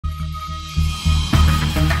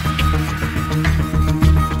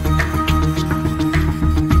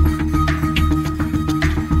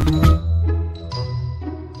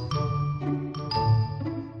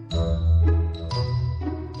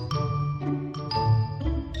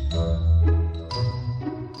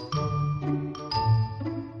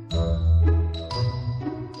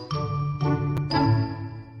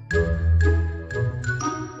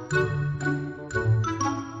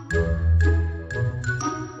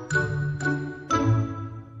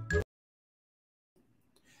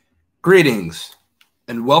Greetings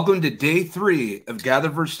and welcome to day 3 of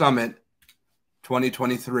GatherVerse Summit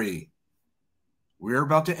 2023. We're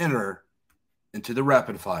about to enter into the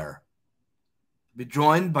rapid fire. Be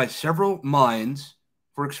joined by several minds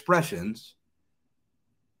for expressions.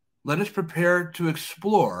 Let us prepare to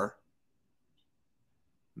explore.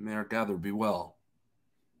 May our gather be well.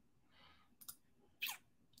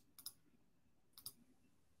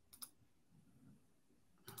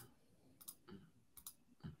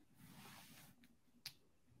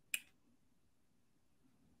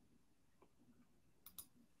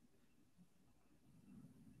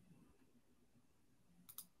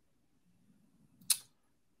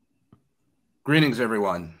 Greetings,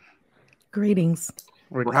 everyone. Greetings.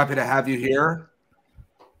 We're happy to have you here.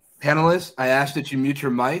 Panelists, I ask that you mute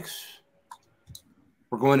your mics.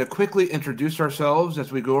 We're going to quickly introduce ourselves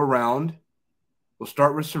as we go around. We'll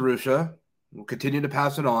start with Sarusha. We'll continue to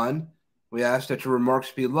pass it on. We ask that your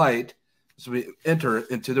remarks be light as we enter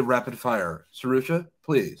into the rapid fire. Sarusha,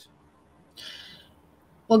 please.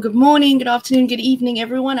 Well, good morning, good afternoon, good evening,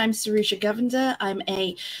 everyone. I'm Sarusha Govender. I'm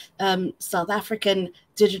a South African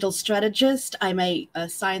digital strategist. I'm a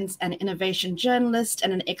science and innovation journalist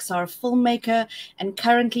and an XR filmmaker, and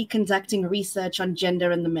currently conducting research on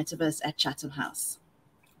gender in the metaverse at Chatham House.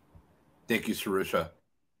 Thank you, Sarusha.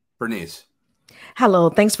 Bernice. Hello,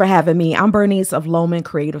 thanks for having me. I'm Bernice of Lohman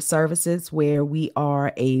Creative Services, where we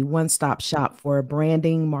are a one-stop shop for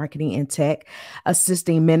branding, marketing, and tech,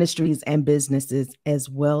 assisting ministries and businesses as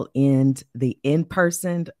well in the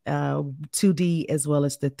in-person 2D as well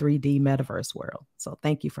as the 3D metaverse world. So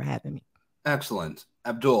thank you for having me. Excellent.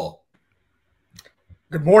 Abdul.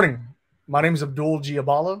 Good morning. My name is Abdul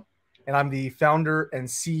Gieballa, and I'm the founder and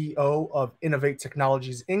CEO of Innovate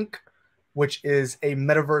Technologies, Inc., which is a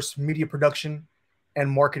metaverse media production and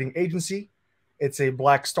marketing agency. It's a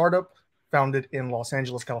Black startup founded in Los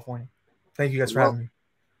Angeles, California. Thank you guys for having me.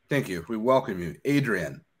 Thank you. We welcome you.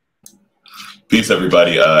 Adrian. Peace,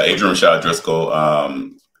 everybody. Adrian Rashad Driscoll,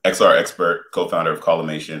 XR expert, co-founder of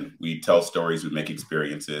Collimation. We tell stories, we make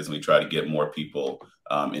experiences, and we try to get more people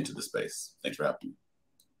into the space. Thanks for having me.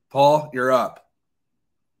 Paul, you're up.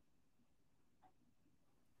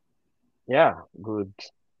 Yeah, good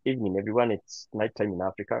evening, everyone. It's nighttime in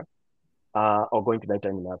Africa, or going to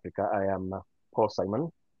nighttime in Africa. I am Paul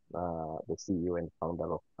Simon, the CEO and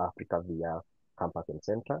founder of Africa VR Campus and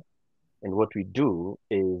Center. And what we do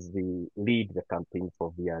is we lead the campaign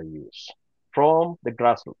for VR use from the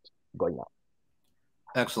grassroots going up.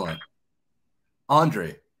 Excellent.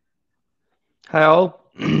 Andre. Hi, all.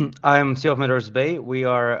 I'm CEO of Metaverse Bay. We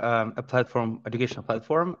are a platform, educational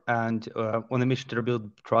platform, and on a mission to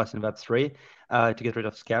rebuild trust in Web3 to get rid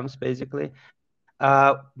of scams, basically.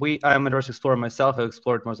 I'm a Metaverse explorer myself. I've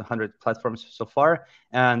explored more than 100 platforms so far,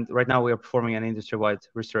 and right now we are performing an industry-wide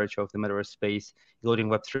research of the Metaverse space, including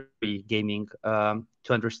Web3 gaming, to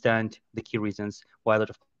understand the key reasons why a lot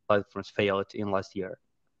of platforms failed in last year.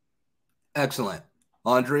 Excellent.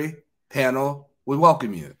 Andre, panel, we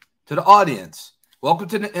welcome you. To the audience, welcome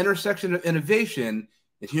to the intersection of innovation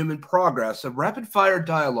and human progress, a rapid-fire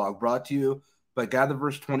dialogue brought to you by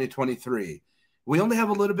GatherVerse 2023. We only have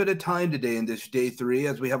a little bit of time today in this day 3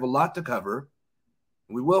 as we have a lot to cover.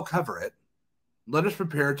 We will cover it. Let us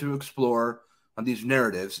prepare to explore on these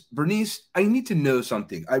narratives. Bernice, I need to know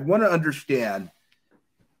something. I want to understand,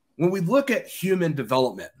 when we look at human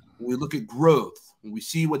development, when we look at growth, when we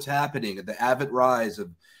see what's happening at the avid rise of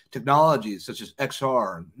technologies such as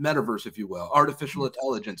XR, metaverse, if you will, artificial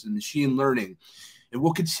intelligence and machine learning, and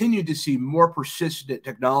we'll continue to see more persistent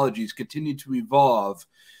technologies continue to evolve.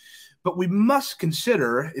 But we must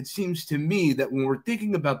consider, it seems to me, that when we're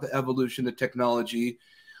thinking about the evolution of technology,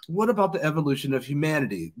 what about the evolution of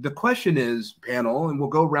humanity? The question is, panel, and we'll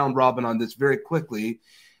go round robin on this very quickly,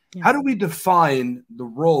 how do we define the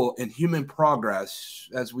role in human progress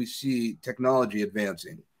as we see technology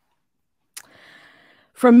advancing?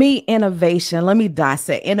 For me, innovation, let me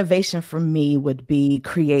dissect. Innovation for me would be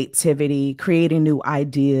creativity, creating new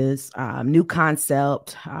ideas, new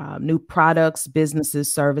concept, new products,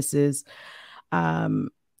 businesses, services,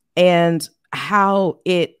 and how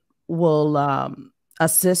it will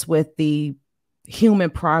assist with the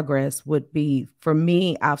human progress would be, for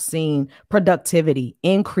me, I've seen productivity,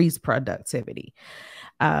 increased productivity.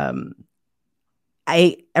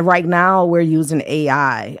 Right now we're using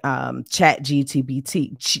AI,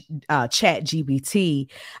 ChatGPT,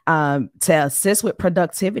 to assist with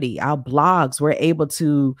productivity. Our blogs, we're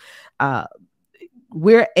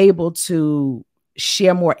able to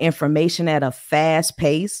share more information at a fast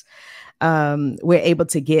pace. we're able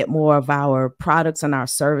to get more of our products and our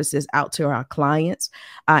services out to our clients,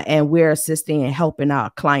 and we're assisting and helping our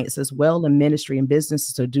clients as well in ministry and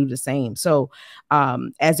businesses to do the same. So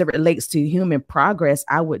as it relates to human progress,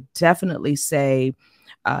 I would definitely say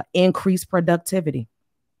increase productivity.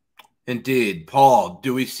 Indeed. Paul,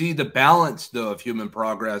 do we see the balance, though, of human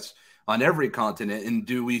progress on every continent? And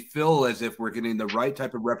do we feel as if we're getting the right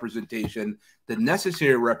type of representation, the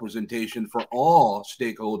necessary representation for all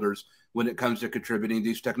stakeholders when it comes to contributing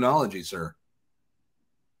these technologies, sir?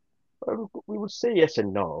 We would say yes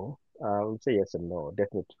and no. We would say yes and no,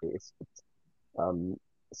 definitely.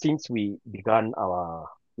 Since we began our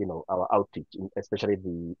outreach, especially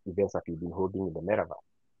the events that we've been holding in the Metaverse,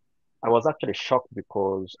 I was actually shocked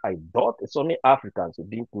because I thought it's only Africans who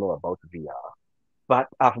didn't know about VR. But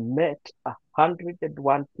I've met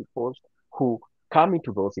 101 people who come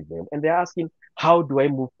into those events and they're asking, how do I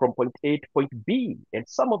move from point A to point B? And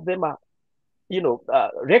some of them are,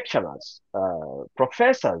 lecturers,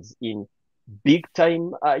 professors in big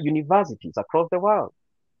time universities across the world.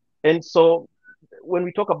 And so when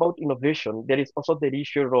we talk about innovation, there is also the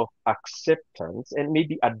issue of acceptance and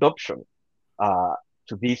maybe adoption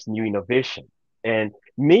to this new innovation. And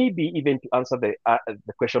maybe even to answer the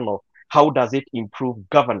question of how does it improve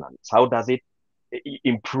governance? How does it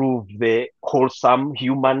improve the wholesome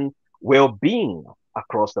human well-being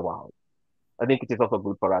across the world? I think it is also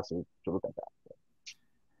good for us to look at that.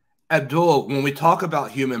 Abdul, when we talk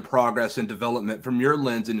about human progress and development, from your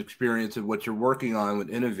lens and experience of what you're working on with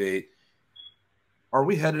Innovate, are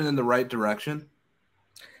we headed in the right direction?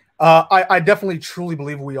 I definitely truly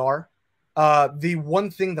believe we are. The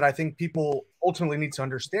one thing that I think people ultimately need to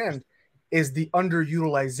understand is the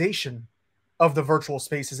underutilization of the virtual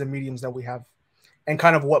spaces and mediums that we have. And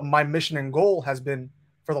kind of what my mission and goal has been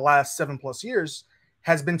for the last 7+ years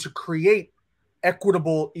has been to create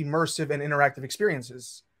equitable, immersive, and interactive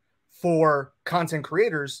experiences for content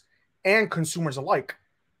creators and consumers alike,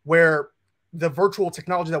 where the virtual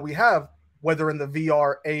technology that we have, whether in the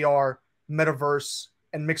VR, AR, metaverse,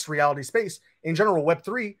 and mixed reality space, in general,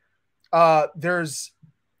 Web3, there's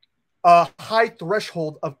a high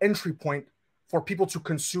threshold of entry point for people to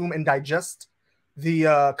consume and digest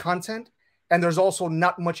the content. And there's also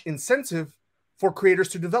not much incentive for creators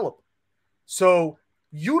to develop. So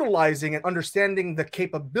utilizing and understanding the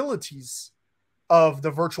capabilities of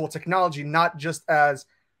the virtual technology, not just as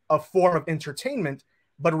a form of entertainment,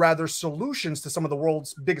 but rather solutions to some of the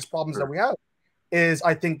world's biggest problems that we have, is,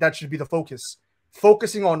 I think that should be the focus.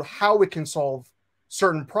 Focusing on how it can solve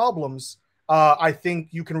certain problems, I think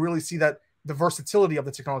you can really see that the versatility of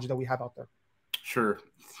the technology that we have out there. Sure.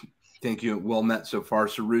 Thank you. Well met so far.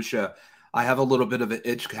 Sarusha, I have a little bit of an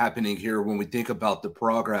itch happening here when we think about the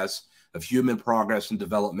progress of human progress and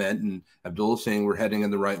development. And Abdul is saying we're heading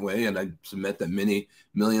in the right way. And I submit that many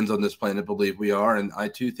millions on this planet believe we are. And I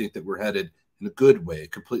too think that we're headed in a good way,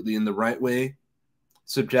 completely in the right way.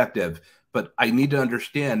 Subjective. But I need to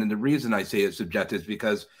understand. And the reason I say it's subjective is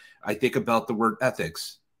because I think about the word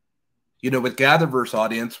ethics. You know, with GatherVerse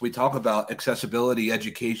audience, we talk about accessibility,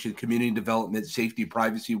 education, community development, safety,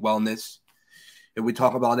 privacy, wellness. And we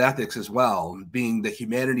talk about ethics as well, being the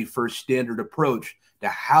humanity first standard approach to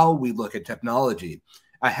how we look at technology.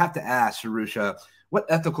 I have to ask, Sarusha, what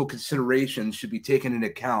ethical considerations should be taken into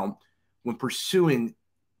account when pursuing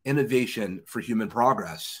innovation for human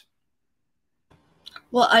progress?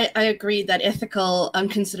 Well, I agree that ethical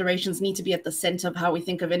considerations need to be at the center of how we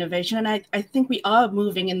think of innovation. And I think we are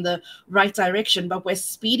moving in the right direction, but we're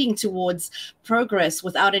speeding towards progress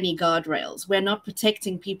without any guardrails. We're not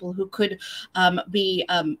protecting people who could be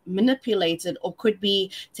manipulated or could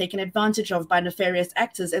be taken advantage of by nefarious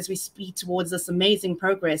actors as we speed towards this amazing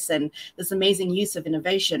progress and this amazing use of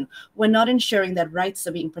innovation. We're not ensuring that rights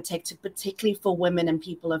are being protected, particularly for women and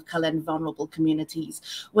people of color and vulnerable communities.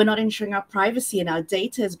 We're not ensuring our privacy and our data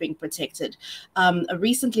is being protected.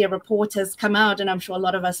 Recently, a report has come out, and I'm sure a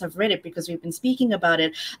lot of us have read it because we've been speaking about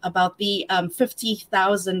it, about the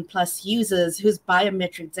 50,000 plus users whose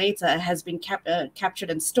biometric data has been captured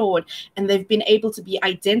and stored, and they've been able to be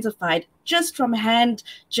identified just from hand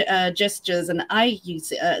gestures and eye use,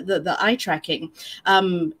 the eye tracking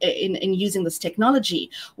in using this technology.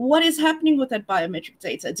 What is happening with that biometric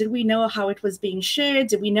data? Did we know how it was being shared?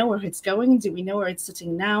 Did we know where it's going? Do we know where it's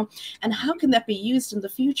sitting now? And how can that be used in the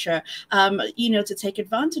future, to take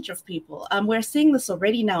advantage of people? We're seeing this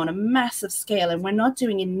already now on a massive scale, and we're not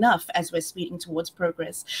doing enough as we're speeding towards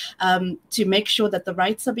progress to make sure that the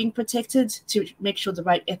rights are being protected, to make sure the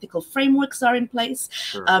right ethical frameworks are in place,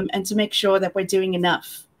 and to make sure that we're doing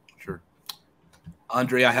enough. Sure.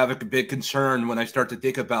 Andre, I have a big concern when I start to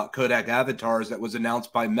think about Kodak avatars that was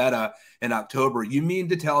announced by Meta in October. You mean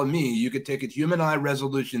to tell me you could take a human eye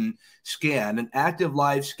resolution scan, an active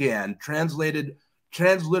live scan,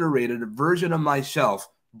 transliterated a version of myself,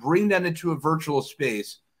 bring that into a virtual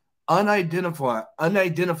space,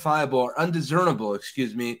 unidentifiable or undiscernible,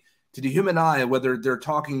 excuse me, to the human eye, whether they're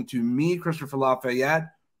talking to me, Christopher Lafayette,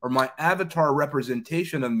 or my avatar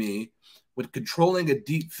representation of me, with controlling a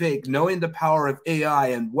deep fake, knowing the power of AI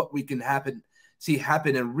and what we can see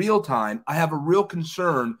happen in real time. I have a real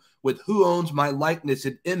concern with who owns my likeness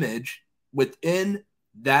and image within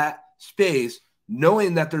that space,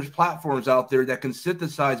 knowing that there's platforms out there that can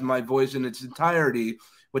synthesize my voice in its entirety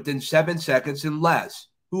within 7 seconds and less.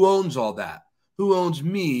 Who owns all that? Who owns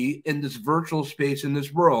me in this virtual space in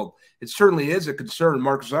this world? It certainly is a concern.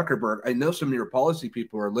 Mark Zuckerberg, I know some of your policy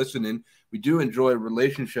people are listening. We do enjoy a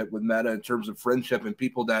relationship with Meta in terms of friendship and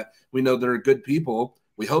people that we know that are good people.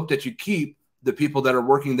 We hope that you keep the people that are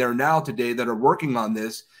working there now today that are working on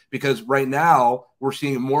this, because right now we're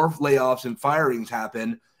seeing more layoffs and firings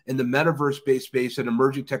happen in the metaverse-based space and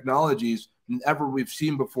emerging technologies than ever we've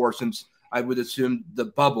seen before since, I would assume, the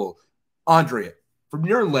bubble. Andrea, from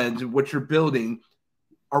your lens and what you're building,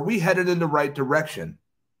 are we headed in the right direction?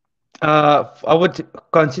 I would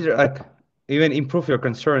consider even improve your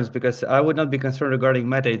concerns, because I would not be concerned regarding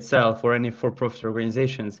Meta itself or any for-profit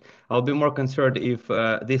organizations. I'll be more concerned if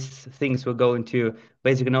these things will go into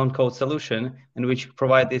basic known code solution, in which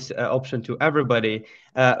provide this option to everybody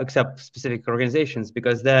except specific organizations,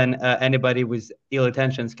 because then anybody with ill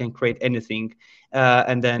intentions can create anything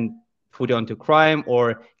and then put it onto crime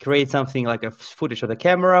or create something like a footage of the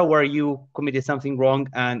camera where you committed something wrong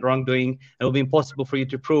and wrongdoing. It will be impossible for you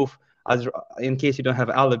to prove, as in case you don't have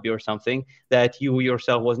alibi or something, that you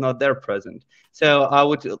yourself was not there present. So I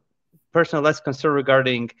would personally less concerned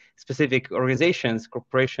regarding specific organizations,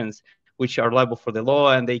 corporations, which are liable for the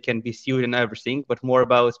law and they can be sued and everything, but more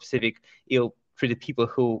about specific ill-treated people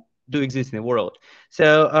who do exist in the world.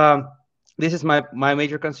 So this is my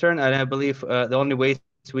major concern, and I believe the only way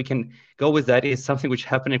we can go with that is something which is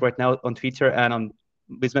happening right now on Twitter and on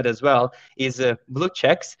Meta as well, is blue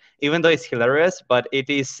checks. Even though it's hilarious, but it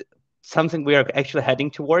is something we are actually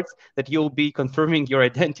heading towards, that you'll be confirming your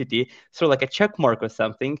identity through like a check mark or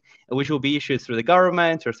something, which will be issued through the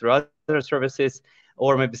government or through other services,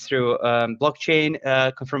 or maybe through blockchain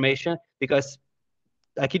confirmation. Because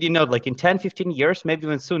I kid you not, like in 10, 15 years, maybe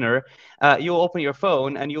even sooner, you'll open your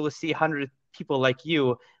phone and you will see 100 people like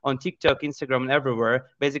you on TikTok, Instagram, and everywhere,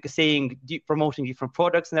 basically saying, promoting different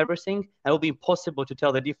products and everything. And it will be impossible to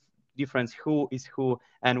tell the difference who is who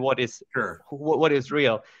and what is what is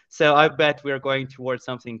real. So I bet we are going towards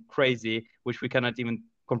something crazy, which we cannot even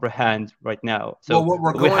comprehend right now. So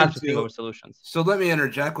well, we have to think of solutions. So let me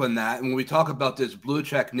interject on that. And when we talk about this blue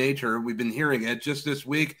check nature, we've been hearing it just this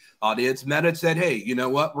week, audience. Meta said, hey, you know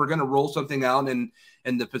what? We're going to roll something out in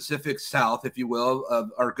the Pacific South, if you will, of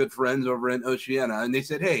our good friends over in Oceania. And they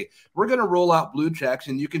said, hey, we're going to roll out blue checks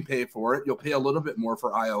and you can pay for it. You'll pay a little bit more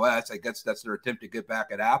for iOS. I guess that's their attempt to get back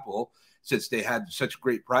at Apple, since they had such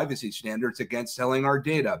great privacy standards against selling our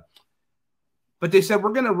data. But they said,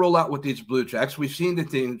 we're going to roll out with these blue checks. We've seen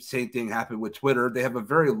the same thing happen with Twitter. They have a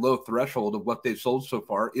very low threshold of what they've sold so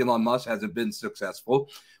far. Elon Musk hasn't been successful,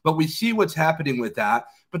 but we see what's happening with that.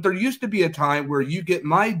 But there used to be a time where you get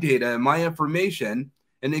my data and my information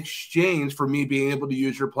in exchange for me being able to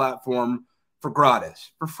use your platform for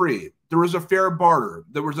gratis, for free. There was a fair barter.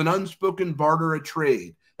 There was an unspoken barter, a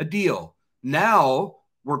trade, a deal. Now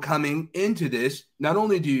we're coming into this. Not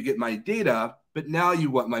only do you get my data, but now you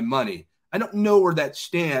want my money. I don't know where that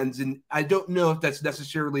stands, and I don't know if that's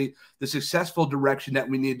necessarily the successful direction that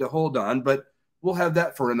we need to hold on, but we'll have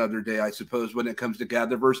that for another day, I suppose, when it comes to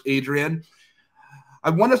GatherVerse. Adrian,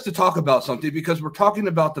 I want us to talk about something, because we're talking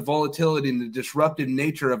about the volatility and the disruptive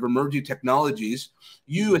nature of emerging technologies.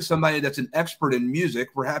 You, as somebody that's an expert in music,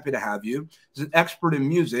 we're happy to have you. As an expert in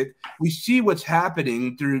music, we see what's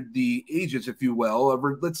happening through the ages, if you will,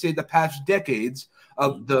 over, let's say, the past decades,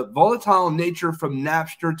 of the volatile nature from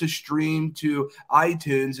Napster to Stream to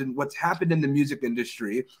iTunes and what's happened in the music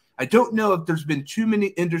industry. I don't know if there's been too many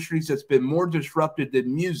industries that's been more disrupted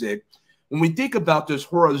than music. When we think about this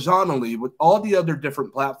horizontally with all the other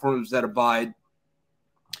different platforms that abide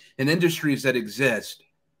and industries that exist,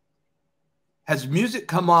 has music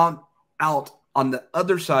come out on the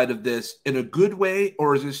other side of this in a good way,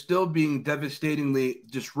 or is it still being devastatingly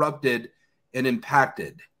disrupted and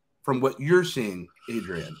impacted from what you're seeing,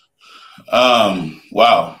 Adrian?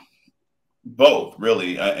 Wow. Both,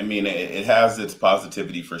 really. I mean, it has its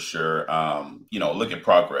positivity for sure. You know, look at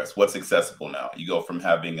progress. What's accessible now? You go from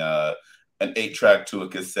having an 8-track to a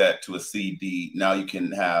cassette to a CD. Now you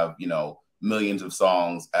can have, you know, millions of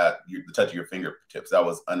songs at the touch of your fingertips. That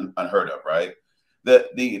was unheard of, right?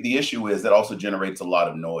 The issue is that also generates a lot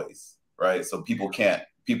of noise, right? So people can't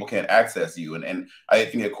access you, and I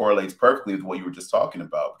think it correlates perfectly with what you were just talking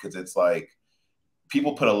about, because it's like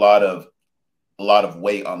people put a lot of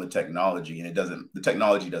weight on the technology, and the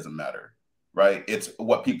technology doesn't matter, right? It's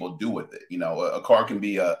what people do with it. You know, a car can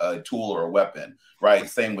be a tool or a weapon, right?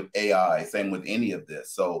 Same with AI, same with any of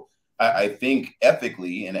this. So I think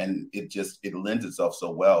ethically, and it lends itself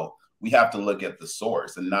so well, we have to look at the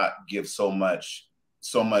source and not give so much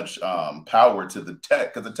power to the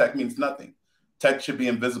tech, because the tech means nothing. Tech should be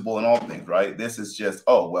invisible in all things, right? This is just,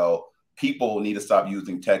 oh, well, people need to stop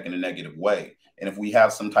using tech in a negative way. And if we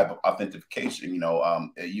have some type of authentication, you know,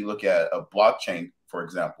 you look at a blockchain, for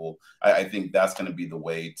example, I think that's going to be the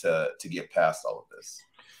way to get past all of this.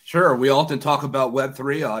 Sure. We often talk about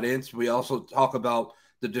Web3, audience. We also talk about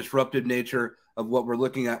the disruptive nature of what we're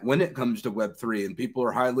looking at when it comes to Web3. And people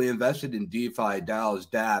are highly invested in DeFi, DAOs,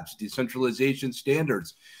 dApps, decentralization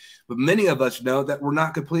standards. But many of us know that we're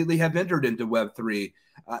not completely have entered into Web3.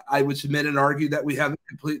 I would submit and argue that we haven't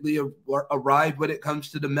completely arrived when it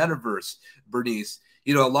comes to the metaverse, Bernice.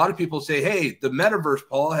 You know, a lot of people say, hey, the metaverse,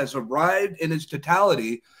 Paul, has arrived in its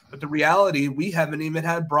totality. But the reality, we haven't even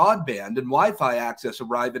had broadband and Wi-Fi access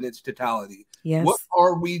arrive in its totality. Yes. What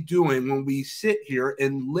are we doing when we sit here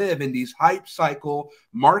and live in these hype cycle,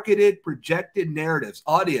 marketed, projected narratives?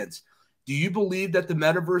 Audience, do you believe that the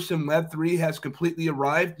metaverse and Web3 has completely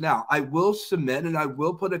arrived? Now, I will submit and I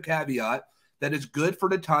will put a caveat that is good for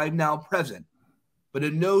the time now present. But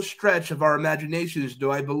in no stretch of our imaginations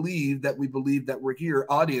do I believe that we're here.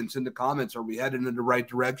 Audience, in the comments, are we headed in the right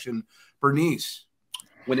direction? Bernice,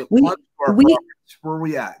 when it comes to our progress, where are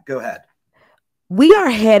we at? Go ahead. We are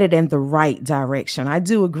headed in the right direction. I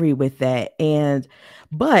do agree with that.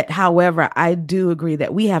 But however, I do agree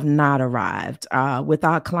that we have not arrived with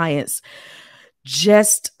our clients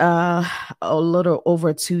just a little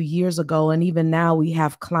over 2 years ago. And even now we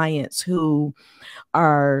have clients who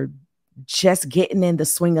are just getting in the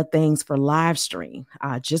swing of things for live stream,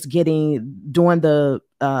 during the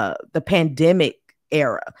pandemic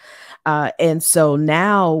era. And so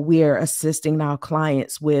now we're assisting our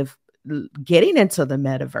clients with getting into the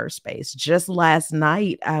metaverse space. Just last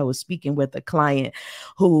night, I was speaking with a client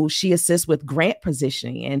who she assists with grant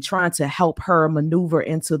positioning and trying to help her maneuver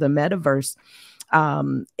into the metaverse.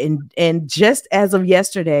 And just as of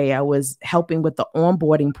yesterday, I was helping with the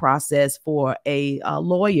onboarding process for a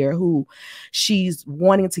lawyer who she's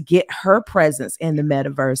wanting to get her presence in the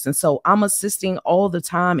metaverse. And so I'm assisting all the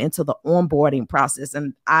time into the onboarding process,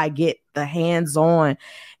 and I get the hands-on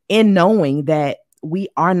in knowing that we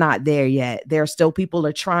are not there yet. There are still people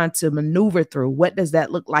are trying to maneuver through. What does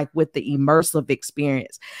that look like with the immersive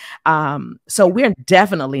experience? So we're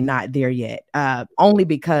definitely not there yet, only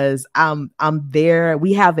because I'm there.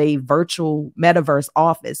 We have a virtual metaverse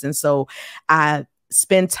office. And so I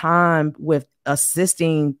spend time with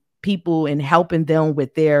assisting people and helping them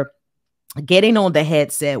with their getting on the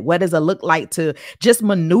headset. What does it look like to just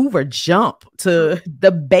maneuver, jump to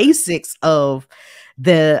the basics of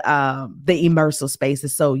the immersive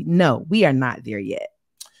spaces? So no, we are not there yet.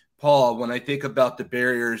 Paul, when I think about the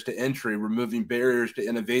barriers to entry, removing barriers to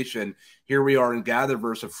innovation, here we are in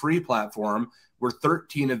GatherVerse, a free platform. We're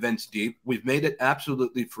 13 events deep. We've made it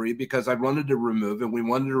absolutely free because I wanted to remove, and we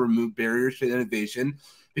wanted to remove barriers to innovation,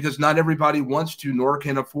 because not everybody wants to nor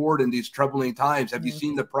can afford in these troubling times. Have you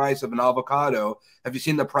seen the price of an avocado? Have you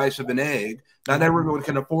seen the price of an egg? Not everyone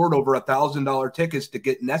can afford over $1,000 tickets to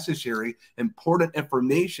get necessary, important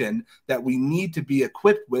information that we need to be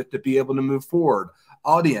equipped with to be able to move forward.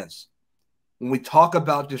 Audience, when we talk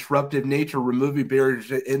about disruptive nature, removing barriers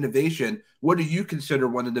to innovation, what do you consider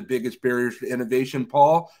one of the biggest barriers to innovation,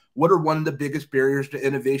 Paul? What are one of the biggest barriers to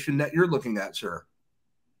innovation that you're looking at, sir?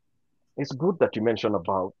 It's good that you mentioned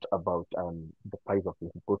about the price of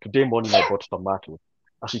it. But today morning I bought tomato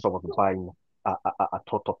as if I was buying a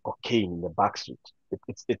tot of cocaine in the backstreet.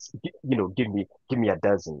 It's you know, give me a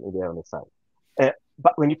dozen there on the side.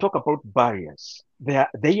 But when you talk about barriers,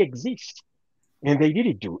 they exist, and they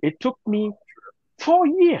really do. It took me 4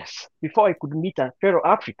 years before I could meet a fellow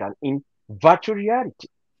African in virtual reality,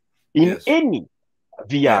 in any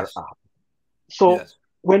VR app. So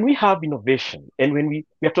when we have innovation, and when we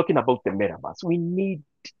are talking about the metaverse, we need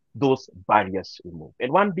those barriers removed.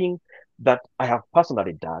 And one thing that I have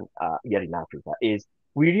personally done here in Africa is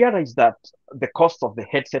we realize that the cost of the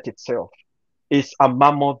headset itself is a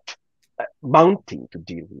mammoth mountain to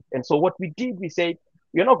deal with. And so what we did, we said,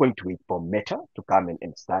 We're not going to wait for Meta to come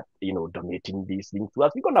and start, donating these things to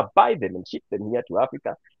us. We're going to buy them and ship them here to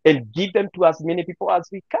Africa and give them to as many people as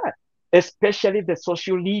we can, especially the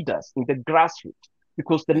social leaders in the grassroots.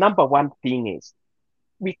 Because the number one thing is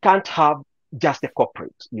we can't have just the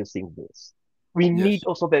corporate using this. We need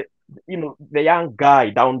also the young guy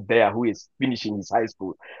down there who is finishing his high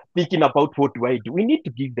school, thinking about what do I do. We need to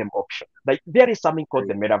give them options. Like there is something called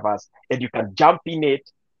the metaverse, and you can jump in it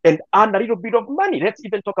and earn a little bit of money. Let's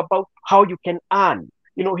even talk about how you can earn.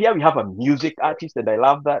 Here we have a music artist, and I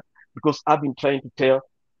love that because I've been trying to tell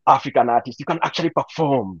African artists you can actually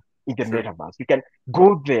perform in the metaverse. You can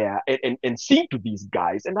go there and sing to these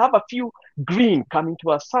guys and have a few green coming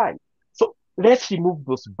to our side. So let's remove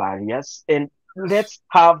those barriers and let's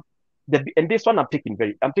have and this one I'm taking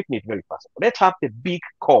it very fast. Let's have the big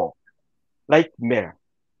core, like Meta,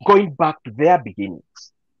 going back to their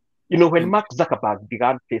beginnings. When Mark Zuckerberg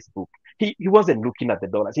began Facebook, he wasn't looking at the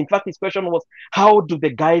dollars. In fact, his question was, how do the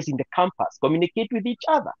guys in the campus communicate with each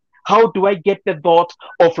other? How do I get the thought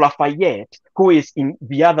of Lafayette, who is in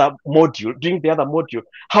the other module, doing the other module?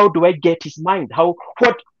 How do I get his mind?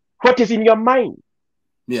 What is in your mind?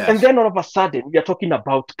 Yes. And then all of a sudden, we are talking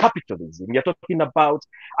about capitalism. We are talking about,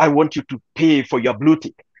 I want you to pay for your blue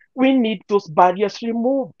tick. We need those barriers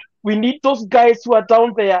removed. We need those guys who are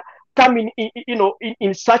down there coming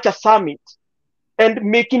in such a summit and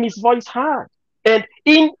making his voice heard. And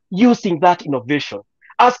in using that innovation,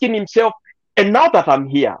 asking himself, and now that I'm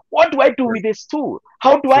here, what do I do with this tool?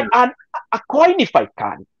 How do I earn a coin if I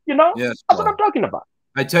can? Yes, that's what I'm talking about.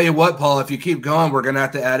 I tell you what, Paul, if you keep going, we're going to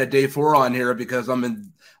have to add a day 4 on here because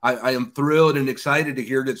I am thrilled and excited to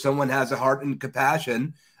hear that someone has a heart and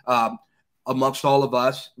compassion amongst all of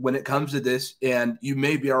us when it comes to this, and you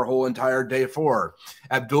may be our whole entire day 4.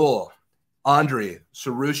 Abdul, Andre,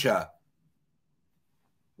 Sarusha,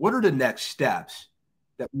 what are the next steps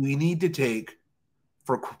that we need to take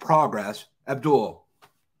for progress? Abdul.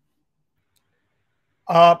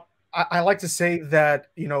 I like to say that,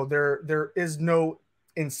 there is no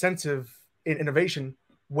incentive in innovation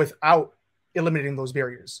without eliminating those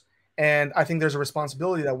barriers. And I think there's a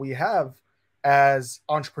responsibility that we have as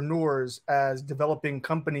entrepreneurs, as developing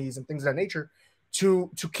companies and things of that nature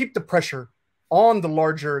to keep the pressure on the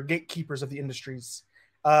larger gatekeepers of the industries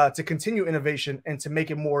to continue innovation and to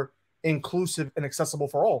make it more inclusive and accessible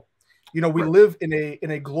for all. We live in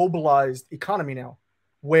a globalized economy now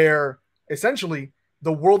where essentially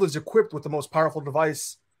the world is equipped with the most powerful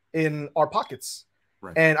device in our pockets.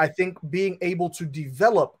 Right. And I think being able to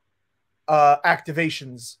develop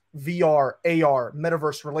activations, VR, AR,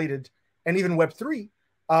 metaverse related, and even Web3,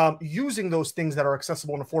 using those things that are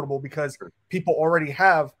accessible and affordable because people already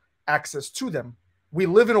have access to them. We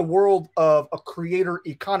live in a world of a creator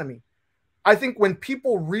economy. I think when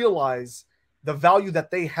people realize the value that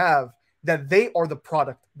they have, that they are the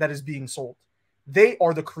product that is being sold, they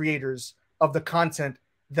are the creators of the content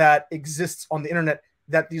that exists on the internet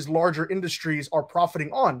that these larger industries are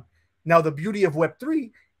profiting on. Now, the beauty of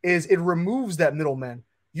Web3 is it removes that middleman.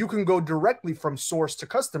 You can go directly from source to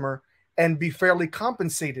customer and be fairly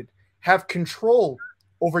compensated, have control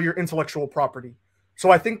over your intellectual property.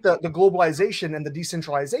 So I think the globalization and the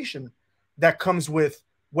decentralization that comes with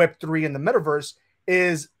Web3 and the metaverse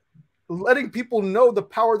is letting people know the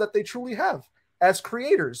power that they truly have as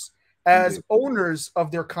creators, as owners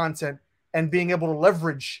of their content, and being able to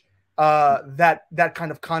leverage that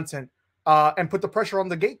kind of content and put the pressure on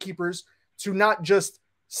the gatekeepers to not just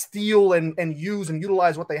steal and use and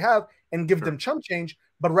utilize what they have and give them chump change,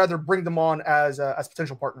 but rather bring them on as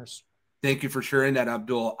potential partners. Thank you for sharing that,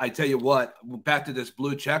 Abdul. I tell you what, back to this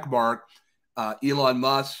blue check mark, Elon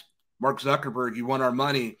Musk, Mark Zuckerberg, you want our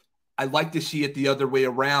money. I'd like to see it the other way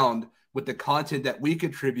around with the content that we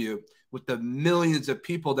contribute, with the millions of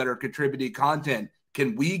people that are contributing content.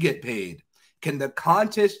 Can we get paid? Can the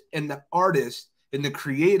content and the artists and the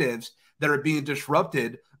creatives that are being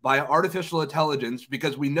disrupted by artificial intelligence,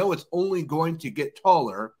 because we know it's only going to get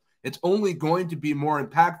taller, it's only going to be more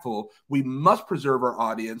impactful. We must preserve our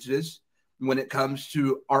audiences when it comes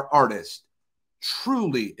to our artists.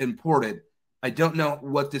 Truly important. I don't know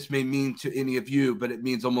what this may mean to any of you, but it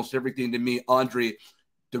means almost everything to me, Andre,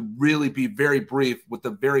 to really be very brief with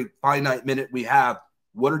the very finite minute we have.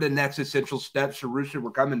 What are the next essential steps? Sarusha,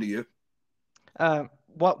 we're coming to you.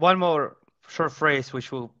 One more short phrase,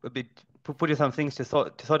 which will a bit put you some things to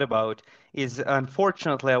thought about, is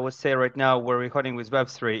unfortunately, I would say right now, we're recording with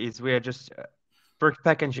Web3, is we are just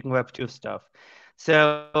packaging Web2 stuff.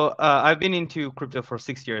 So I've been into crypto for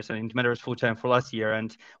 6 years and into Metaverse full-time for last year.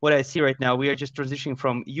 And what I see right now, we are just transitioning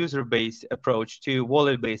from user-based approach to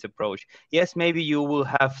wallet-based approach. Yes, maybe you will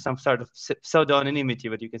have some sort of pseudo-anonymity,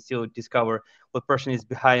 but you can still discover what person is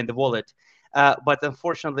behind the wallet. But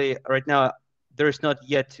unfortunately, right now, there is not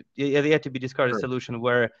yet to be discovered a solution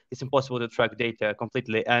where it's impossible to track data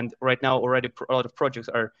completely. And right now, already a lot of projects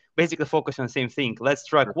are basically focused on the same thing. Let's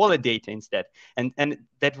track wallet data instead. And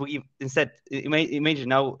that we instead imagine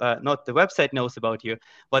now not the website knows about you,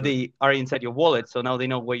 but they are inside your wallet. So now they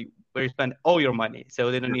know where you spend all your money. So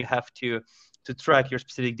they don't even have to track your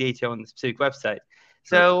specific data on the specific website.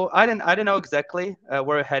 So I don't know exactly where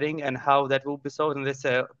we're heading and how that will be solved. And this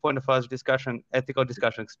point of us discussion, ethical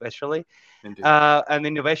discussion especially. And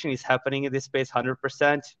innovation is happening in this space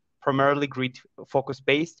 100%, primarily greed focus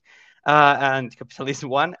based and capitalism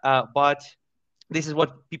one. But this is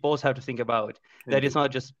what people also have to think about. That it's not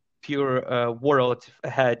just pure world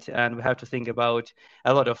ahead, and we have to think about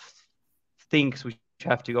a lot of things which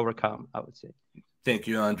have to overcome, I would say. Thank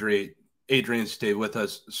you, Andre. Adrian, stay with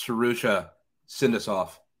us. Sarusha, send us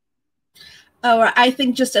off. Oh, I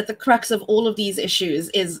think just at the crux of all of these issues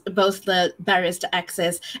is both the barriers to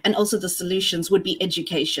access and also the solutions would be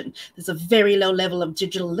education. There's a very low level of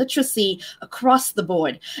digital literacy across the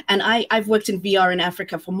board. And I've worked in VR in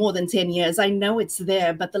Africa for more than 10 years. I know it's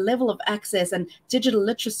there, but the level of access and digital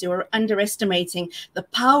literacy, we're underestimating the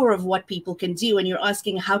power of what people can do. And you're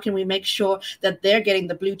asking, how can we make sure that they're getting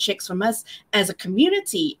the blue checks from us as a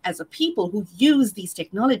community, as a people who use these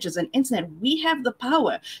technologies and internet? We have the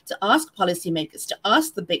power to ask policymakers, to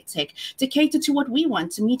ask the big tech to cater to what we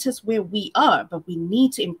want, to meet us where we are, but we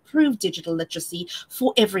need to improve digital literacy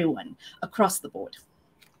for everyone across the board.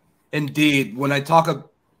 Indeed, when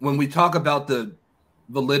we talk about the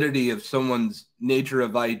validity of someone's nature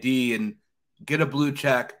of ID and get a blue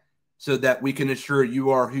check so that we can assure you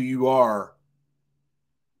are who you are,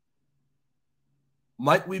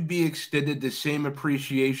 might we be extended the same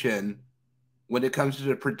appreciation when it comes to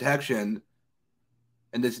the protection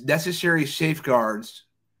and the necessary safeguards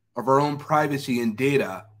of our own privacy and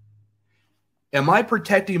data? Am I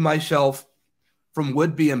protecting myself from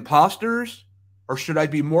would-be imposters, or should I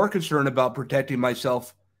be more concerned about protecting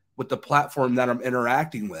myself with the platform that I'm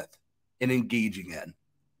interacting with and engaging in?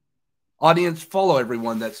 Audience, follow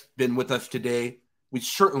everyone that's been with us today. We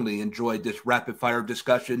certainly enjoyed this rapid-fire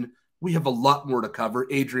discussion. We have a lot more to cover.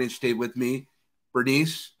 Adrian, stay with me.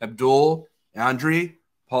 Bernice, Abdul, Andre,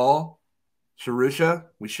 Paul, Sarusha,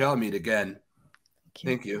 we shall meet again.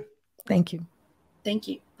 Thank you. Thank you. Thank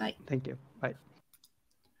you. Bye. Thank you. Bye.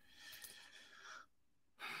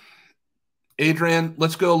 Adrian,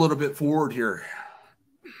 let's go a little bit forward here.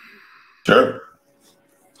 Sure.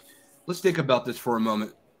 Let's think about this for a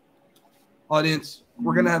moment. Audience,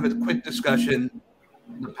 we're going to have a quick discussion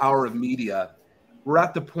on the power of media. We're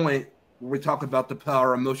at the point where we talk about the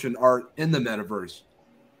power of motion art in the metaverse.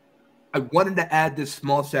 I wanted to add this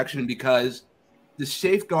small section because the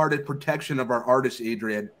safeguarded protection of our artists,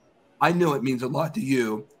 Adrian, I know it means a lot to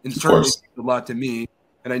you and certainly means a lot to me.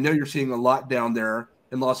 And I know you're seeing a lot down there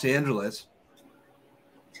in Los Angeles.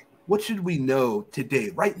 What should we know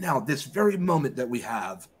today, right now, this very moment that we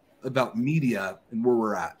have about media and where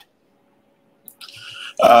we're at?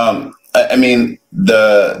 I mean,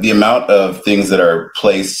 the amount of things that are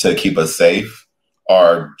placed to keep us safe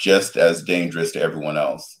are just as dangerous to everyone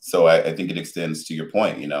else. So I think it extends to your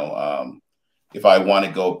point. You know, if I want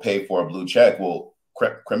to go pay for a blue check, well,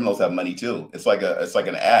 criminals have money too. It's like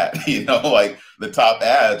an ad. You know, like the top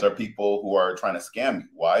ads are people who are trying to scam you.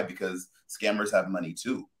 Why? Because scammers have money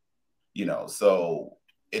too. You know, so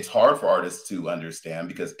it's hard for artists to understand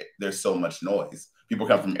because there's so much noise. People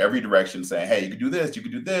come from every direction saying, hey, you could do this, you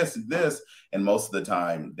could do this and this. And most of the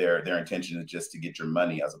time, their intention is just to get your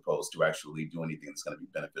money as opposed to actually do anything that's going to be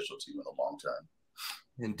beneficial to you in the long term.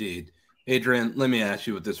 Indeed. Adrian, let me ask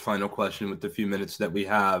you with this final question with the few minutes that we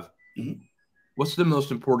have. Mm-hmm. What's the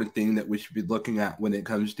most important thing that we should be looking at when it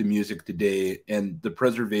comes to music today and the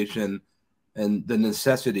preservation and the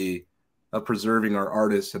necessity of preserving our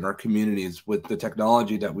artists and our communities with the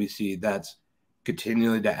technology that we see that's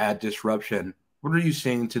continually to add disruption? What are you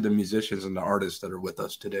saying to the musicians and the artists that are with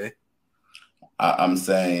us today? I'm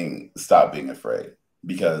saying stop being afraid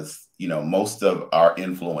because, you know, most of our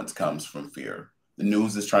influence comes from fear. The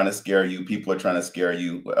news is trying to scare you. People are trying to scare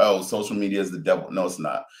you. Oh, social media is the devil. No, it's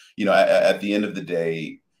not. You know, at the end of the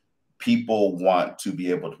day, people want to be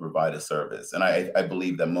able to provide a service. And I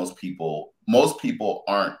believe that most people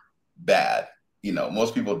aren't bad.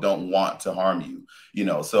 most people don't want to harm you.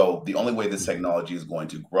 So the only way this technology is going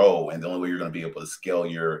to grow, and the only way you're going to be able to scale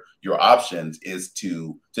your options, is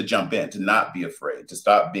to jump in, to not be afraid, to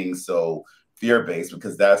stop being so fear-based,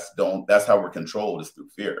 because that's how we're controlled, is through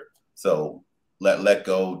fear. So let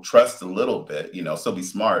go, trust a little bit, still be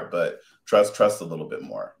smart, but trust a little bit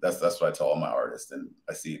more. That's what I tell all my artists, and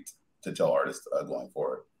I see to tell artists going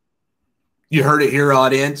forward. You heard it here,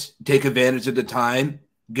 audience. Take advantage of the time.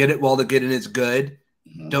 Get it while the getting is good.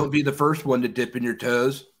 Mm-hmm. Don't be the first one to dip in your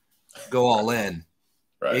toes. Go all in.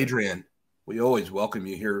 Right. Adrian, we always welcome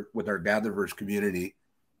you here with our GatherVerse community.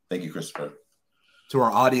 Thank you, Christopher. To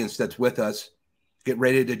our audience that's with us, get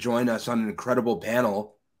ready to join us on an incredible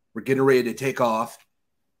panel. We're getting ready to take off.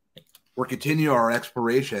 We're continuing our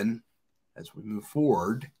exploration as we move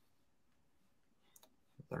forward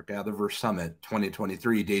with our GatherVerse Summit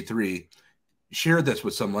 2023, Day 3. Share this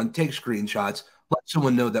with someone. Take screenshots. Let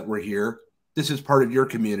someone know that we're here. This is part of your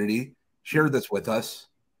community. Share this with us.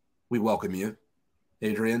 We welcome you.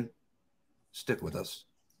 Adrian, stick with us.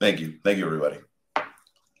 Thank you. Thank you, everybody.